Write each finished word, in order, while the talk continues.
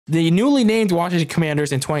the newly named Washington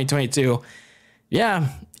Commanders in 2022, yeah,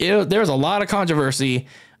 there was a lot of controversy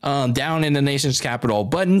down in the nation's capital.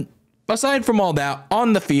 But aside from all that,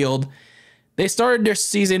 on the field, they started their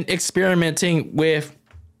season experimenting with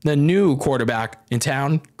the new quarterback in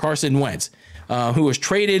town, Carson Wentz, who was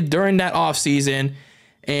traded during that offseason.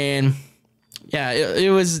 And yeah, it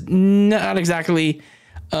was not exactly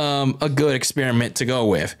a good experiment to go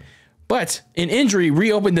with. But an injury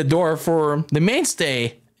reopened the door for the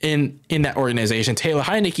mainstay in that organization, Taylor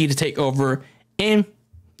Heineke, to take over. And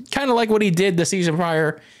kind of like what he did the season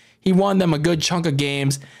prior, he won them a good chunk of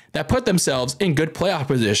games that put themselves in good playoff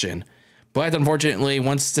position. But unfortunately,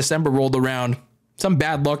 once December rolled around, some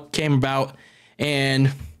bad luck came about,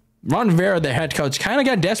 and Ron Rivera, the head coach, kind of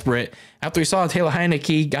got desperate after he saw Taylor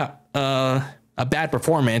Heineke got a bad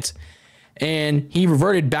performance, and he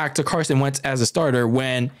reverted back to Carson Wentz as a starter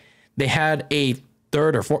when they had a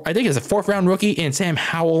third or fourth, I think it's a fourth round rookie, and Sam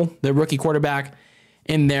Howell, the rookie quarterback,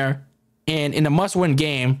 in there. And in a must-win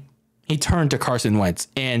game, he turned to Carson Wentz,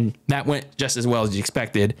 and that went just as well as you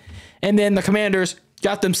expected. And then the Commanders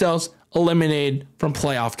got themselves eliminated from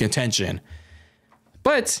playoff contention.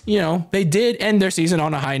 But, you know, they did end their season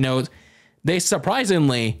on a high note. They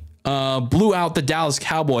surprisingly blew out the Dallas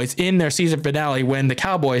Cowboys in their season finale when the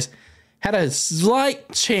Cowboys had a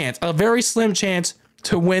slight chance, a very slim chance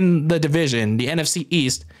to win the division, the NFC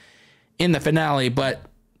East, in the finale, but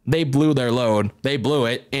they blew their load. They blew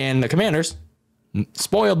it, and the Commanders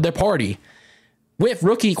spoiled their party with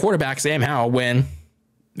rookie quarterback Sam Howell when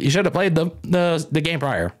he should have played the game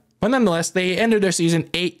prior. But nonetheless, they ended their season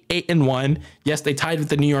 8-1. Yes, they tied with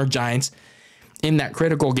the New York Giants in that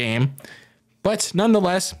critical game. But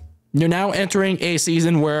nonetheless, you're now entering a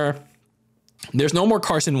season where there's no more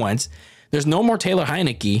Carson Wentz. There's no more Taylor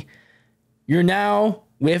Heineke. You're now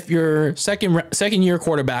with your second year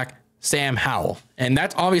quarterback, Sam Howell. And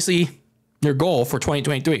that's obviously your goal for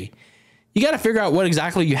 2023. You got to figure out what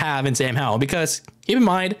exactly you have in Sam Howell, because keep in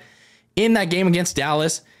mind, in that game against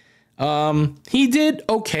Dallas, he did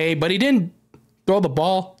okay, but he didn't throw the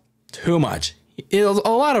ball too much. It was a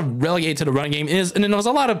lot of relegated to the running game, and then there was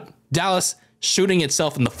a lot of Dallas shooting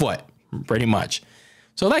itself in the foot, pretty much.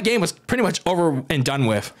 So that game was pretty much over and done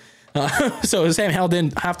with. So Sam Howell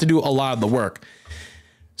didn't have to do a lot of the work.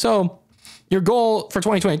 So your goal for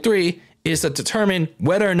 2023 is to determine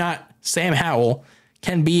whether or not Sam Howell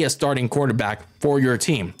can be a starting quarterback for your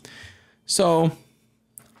team. So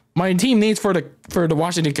my team needs for the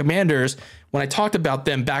Washington Commanders, when I talked about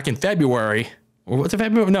them back in February, or what's it,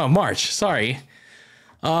 February? No, March. Sorry.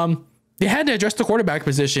 They had to address the quarterback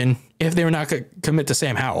position if they were not going to commit to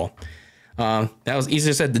Sam Howell. That was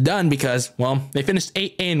easier said than done because, well, they finished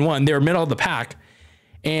 8-1. They were middle of the pack,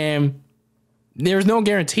 and there's no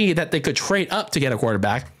guarantee that they could trade up to get a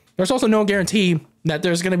quarterback. There's also no guarantee that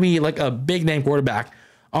there's going to be like a big name quarterback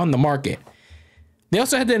on the market. They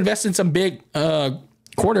also had to invest in some big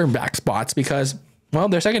quarterback spots because, well,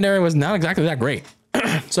 their secondary was not exactly that great.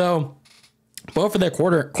 So both of their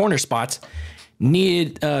corner spots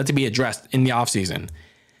needed to be addressed in the offseason.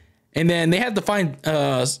 And then they had to find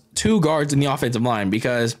two guards in the offensive line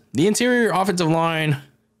because the interior offensive line,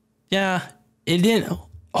 yeah, it didn't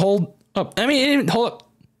hold up. I mean, it didn't hold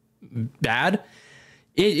up bad.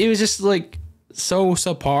 It was just like so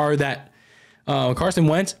subpar that Carson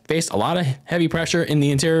Wentz faced a lot of heavy pressure in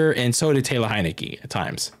the interior, and so did Taylor Heineke at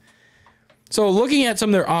times. So looking at some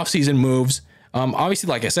of their offseason moves, obviously,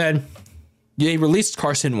 like I said, they released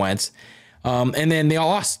Carson Wentz. And then they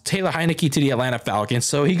lost Taylor Heineke to the Atlanta Falcons,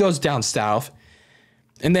 so he goes down south.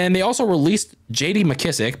 And then they also released J.D.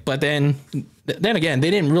 McKissick, but then again,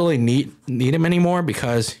 they didn't really need him anymore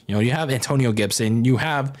because, you know, you have Antonio Gibson, you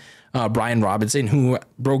have Brian Robinson, who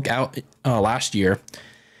broke out last year.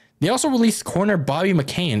 They also released corner Bobby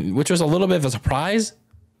McCain, which was a little bit of a surprise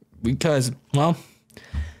because, well,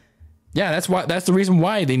 yeah, that's the reason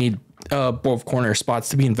why they need both corner spots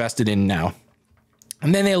to be invested in now.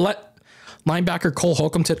 And then they let linebacker Cole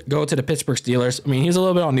Holcomb to go to the Pittsburgh Steelers. I mean, he's a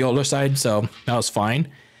little bit on the older side, so that was fine.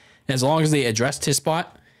 As long as they addressed his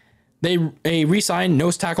spot. They re-signed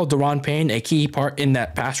nose tackle Daron Payne, a key part in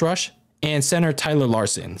that pass rush, and center Tyler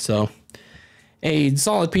Larson. So a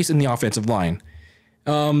solid piece in the offensive line.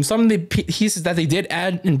 Some of the pieces that they did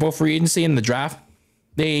add in both free agency and the draft,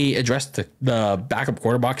 they addressed the backup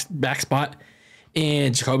quarterback back spot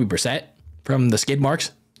in Jacoby Brissett from the skid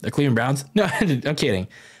marks, the Cleveland Browns. No, I'm kidding.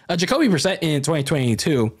 Jacoby Brissett in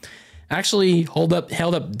 2022 actually held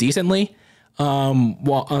up decently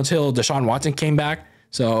until Deshaun Watson came back.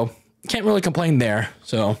 So can't really complain there.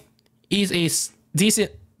 So he's a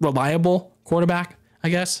decent, reliable quarterback, I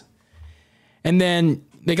guess. And then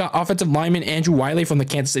they got offensive lineman Andrew Wiley from the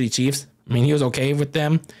Kansas City Chiefs. I mean, he was okay with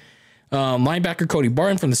them. Linebacker Cody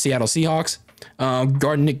Barton from the Seattle Seahawks.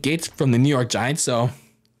 Guard Nick Gates from the New York Giants. So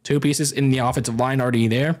 2 pieces in the offensive line already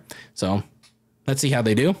there. So let's see how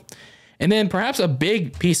they do. And then perhaps a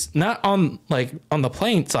big piece, not on the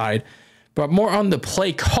playing side, but more on the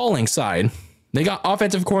play calling side. They got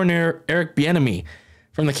offensive coordinator Eric Bieniemy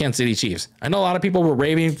from the Kansas City Chiefs. I know a lot of people were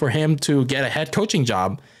raving for him to get a head coaching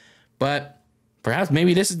job, but perhaps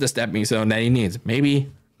maybe this is the stepping stone that he needs.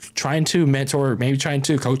 Maybe trying to mentor, maybe trying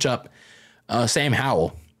to coach up Sam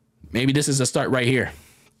Howell. Maybe this is a start right here.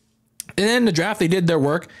 And then the draft, they did their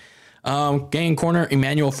work. Getting corner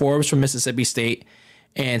Emmanuel Forbes from Mississippi State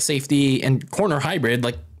and safety and corner hybrid,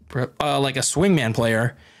 like a swingman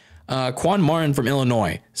player, Quan Martin from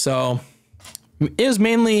Illinois. So it was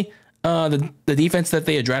mainly the defense that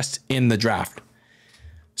they addressed in the draft.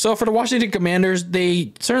 So for the Washington Commanders,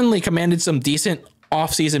 they certainly commanded some decent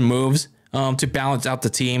offseason moves to balance out the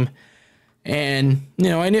team. And,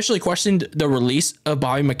 I initially questioned the release of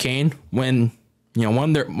Bobby McCain when, one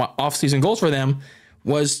of their offseason goals for them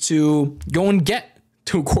was to go and get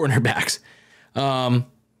 2 cornerbacks.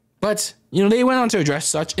 But, they went on to address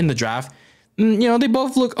such in the draft. They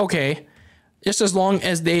both look okay, just as long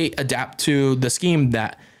as they adapt to the scheme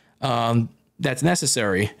that's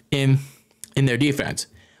necessary in their defense.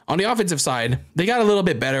 On the offensive side, they got a little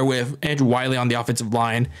bit better with Andrew Wiley on the offensive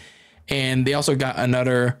line. And they also got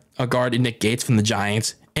a guard in Nick Gates from the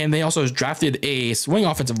Giants. And they also drafted a swing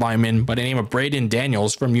offensive lineman by the name of Braden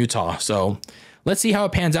Daniels from Utah. So let's see how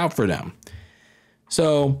it pans out for them.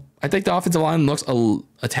 So I think the offensive line looks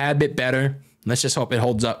a tad bit better. Let's just hope it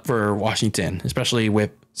holds up for Washington, especially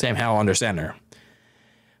with Sam Howell under center.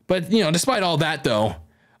 But, despite all that, though,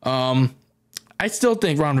 I still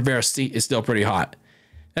think Ron Rivera's seat is still pretty hot.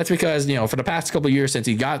 That's because, for the past couple of years since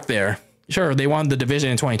he got there, sure, they won the division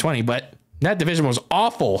in 2020, but that division was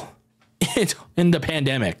awful in the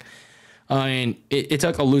pandemic. I mean, it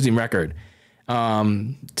took a losing record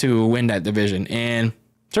to win that division. And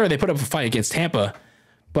sure, they put up a fight against Tampa,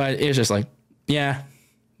 but it's just like, yeah,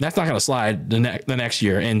 that's not going to slide the next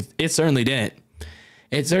year. And it certainly didn't.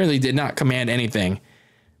 It certainly did not command anything.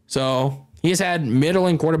 So he's had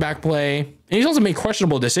middling quarterback play. And he's also made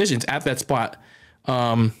questionable decisions at that spot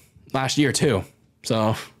last year, too.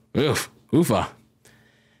 So, oofa.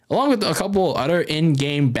 Along with a couple other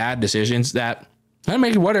in-game bad decisions that kind of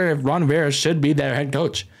make you wonder if Ron Rivera should be their head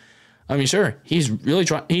coach. I mean, sure, he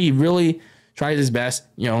really tried his best,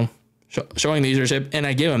 showing leadership, and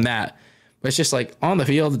I give him that. But it's just like on the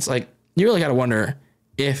field, it's like you really got to wonder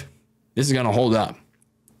if this is going to hold up.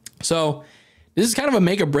 So this is kind of a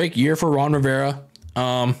make or break year for Ron Rivera,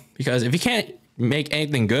 because if he can't make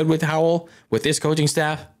anything good with Howell, with this coaching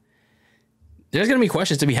staff, there's going to be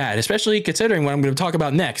questions to be had, especially considering what I'm going to talk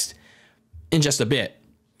about next in just a bit.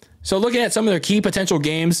 So looking at some of their key potential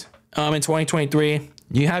games in 2023,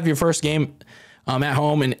 you have your first game at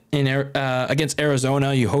home against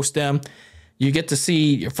Arizona. You host them. You get to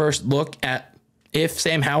see your first look at if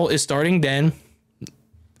Sam Howell is starting, then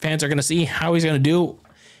fans are going to see how he's going to do.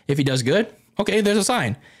 If he does good, okay, there's a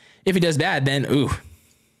sign. If he does bad, then,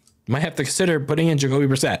 might have to consider putting in Jacoby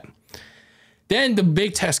Brissett. Then the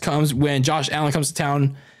big test comes when Josh Allen comes to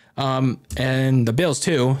town, and the Bills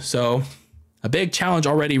too. So a big challenge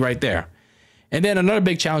already right there. And then another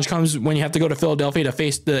big challenge comes when you have to go to Philadelphia to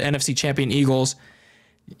face the NFC champion Eagles.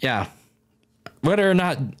 Yeah. Whether or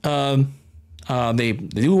not they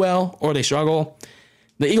do well or they struggle,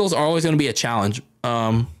 the Eagles are always going to be a challenge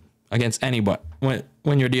against anybody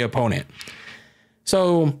when you're the opponent.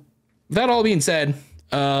 So that all being said,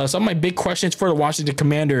 some of my big questions for the Washington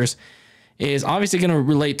Commanders is obviously going to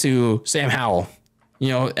relate to Sam Howell.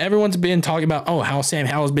 Everyone's been talking about, how Sam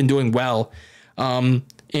Howell's been doing well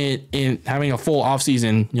in having a full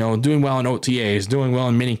offseason, doing well in OTAs, doing well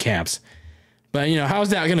in mini camps. But, how is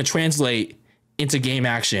that going to translate into game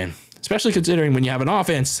action? Especially considering when you have an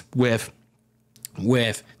offense with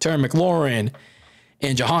Terry McLaurin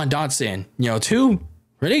and Jahan Dotson, 2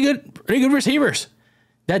 pretty good receivers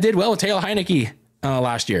that did well with Taylor Heineke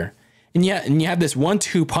last year. And you have this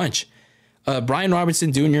 1-2 punch. Brian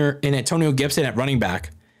Robinson Jr. and Antonio Gibson at running back.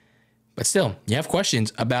 But still, you have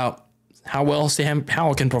questions about how well Sam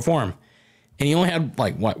Howell can perform. And he only had,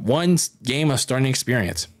 one game of starting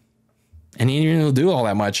experience. And he didn't really do all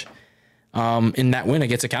that much in that win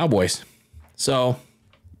against the Cowboys. So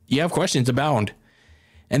you have questions abound.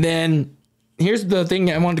 And then here's the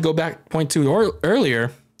thing I wanted to go back point to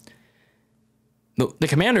earlier. The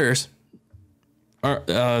Commanders are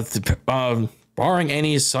barring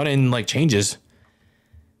any sudden changes.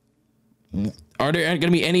 Are there going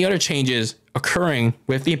to be any other changes occurring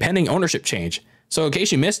with the impending ownership change. So in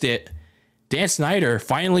case you missed it, Dan Snyder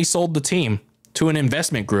finally sold the team to an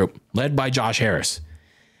investment group led by Josh Harris.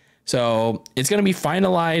 So it's going to be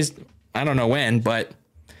finalized. I don't know when, but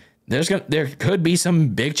there could be some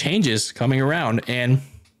big changes coming around, and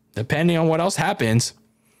depending on what else happens,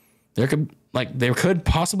 there could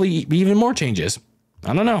possibly be even more changes.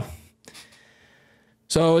 I don't know.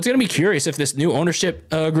 So it's going to be curious if this new ownership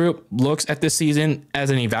group looks at this season as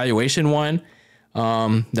an evaluation one,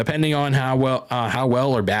 depending on how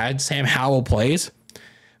well or bad Sam Howell plays,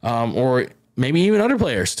 or maybe even other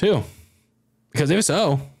players too. Because if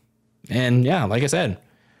so, and yeah, like I said,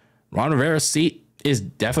 Ron Rivera's seat is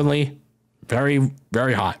definitely very,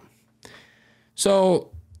 very hot.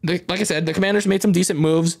 So, like I said, the Commanders made some decent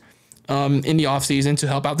moves in the offseason to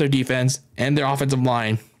help out their defense and their offensive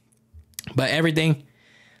line. But everything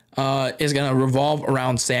is going to revolve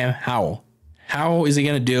around Sam Howell. How is he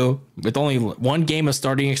going to do with only one game of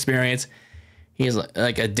starting experience? He's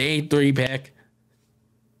like a day 3 pick.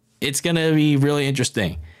 It's going to be really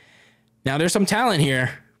interesting. Now, there's some talent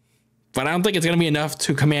here, but I don't think it's going to be enough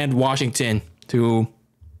to command Washington to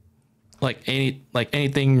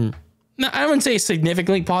anything. No, I wouldn't say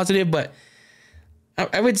significantly positive, but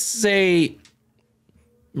I would say,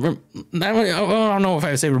 I don't know if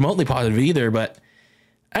I would say remotely positive either, but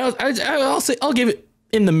I'll give it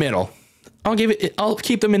in the middle. I'll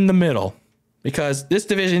keep them in the middle because this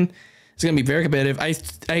division is going to be very competitive. I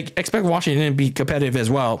expect Washington to be competitive as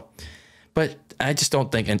well, but I just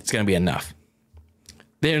don't think it's going to be enough.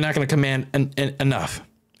 They're not going to command enough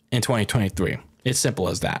in 2023. It's simple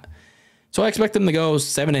as that. So I expect them to go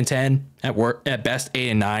 7-10 at best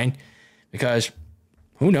 8-9, because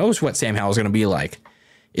who knows what Sam Howell's going to be like.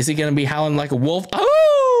 Is he going to be howling like a wolf?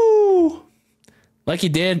 Oh, like he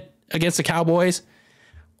did against the Cowboys,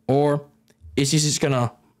 or is he just going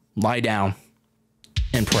to lie down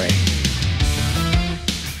and pray?